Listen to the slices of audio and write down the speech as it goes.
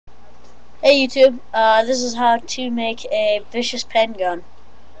Hey YouTube, this is how to make a vicious pen gun.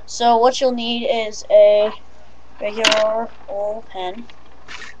 So what you'll need is a regular old pen.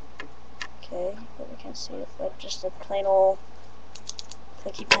 Okay, but we can't see it, but just a plain old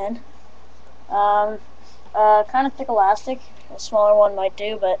clicky pen. Kind of thick elastic. A smaller one might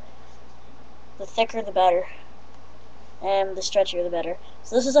do, but the thicker the better. And the stretchier the better.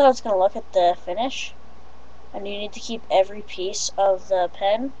 So this is how it's going to look at the finish. And you need to keep every piece of the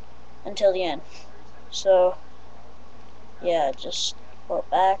pen until the end. So yeah, just pull it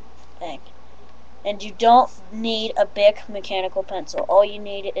back, bang. And you don't need a Bic mechanical pencil. All you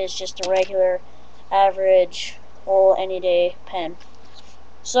need is just a regular, average, whole, any day pen.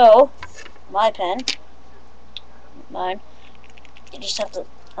 So, my pen, mine, you just have to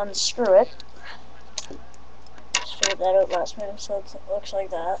unscrew it. Just figured that out last minute, so it looks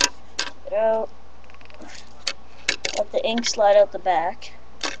like that. Get it out. Let the ink slide out the back.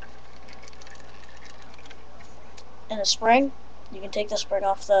 And the spring, you can take the spring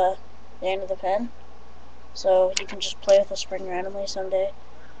off the end of the pen. So you can just play with the spring randomly someday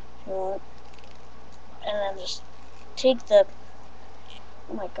if you want. And then just take the...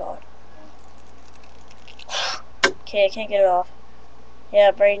 Oh my god. Okay, I can't get it off.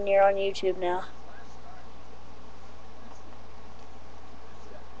 Yeah, Brayden, you're on YouTube now.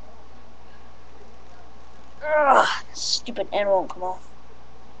 Ugh, stupid end won't come off.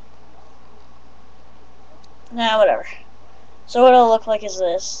 Nah, whatever. So what it'll look like is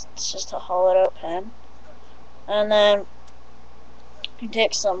this. It's just a hollowed out pen. And then you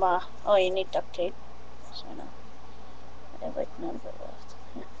take some, oh, you need duct tape. So I know. I have like none of it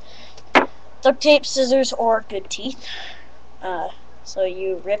left. Duct tape, scissors, or good teeth. So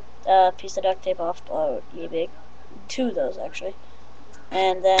you rip a piece of duct tape off, about yay big. 2 of those actually.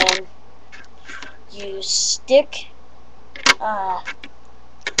 And then you stick,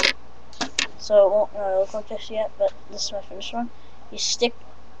 so it won't really look like this yet, but this is my finished one. You stick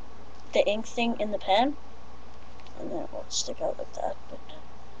the ink thing in the pen, and then it won't stick out like that, but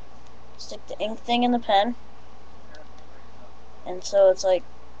stick the ink thing in the pen, and so it's like,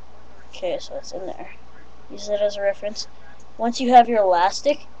 okay, so it's in there. Use it as a reference. Once you have your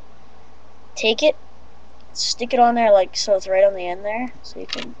elastic, take it, stick it on there like so it's right on the end there, so you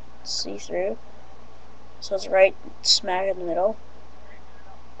can see through. So it's right smack in the middle.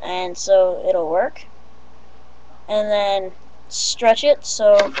 And so it'll work. And then stretch it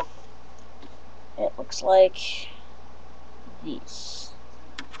so it looks like these.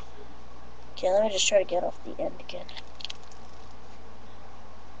 Okay, let me just try to get off the end again.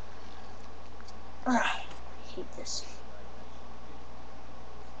 I hate this.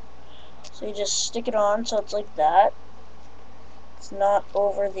 So you just stick it on so it's like that. It's not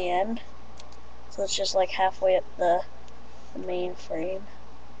over the end. So it's just like halfway up the main frame.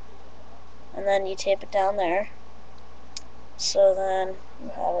 And then you tape it down there. So then you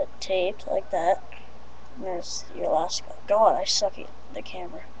have it taped like that. And there's your elastic. God, I suck at the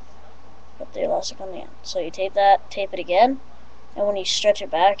camera. Put the elastic on the end. So you tape that, tape it again, and when you stretch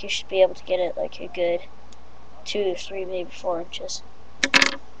it back, you should be able to get it like a good 2, 3, maybe 4 inches.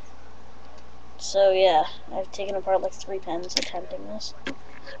 So yeah, I've taken apart like 3 pens attempting this,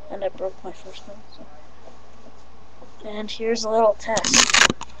 and I broke my first one. So. And here's a little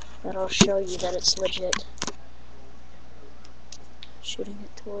test that'll show you that it's legit. Shooting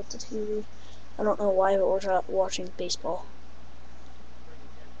it towards the TV. I don't know why, but we're watching baseball.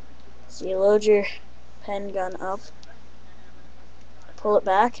 So you load your pen gun up, pull it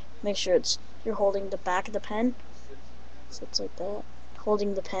back, make sure you're holding the back of the pen, so it's like that,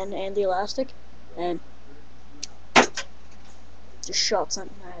 holding the pen and the elastic, and just shot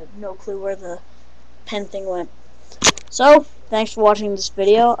something. I have no clue where the pen thing went. So, thanks for watching this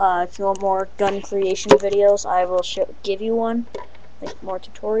video. If you want more gun creation videos, I will give you one, like more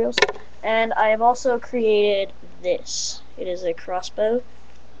tutorials. And I have also created this. It is a crossbow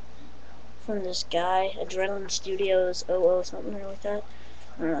from this guy, Adrenaline Studios 00 something like that.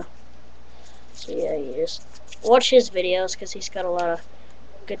 I don't know. So yeah, you just watch his videos because he's got a lot of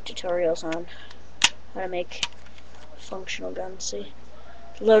good tutorials on how to make functional guns. See,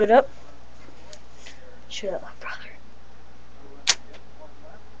 load it up. Shoot at my brother.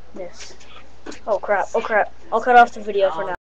 This. Oh crap! Oh crap! I'll cut off the video for now.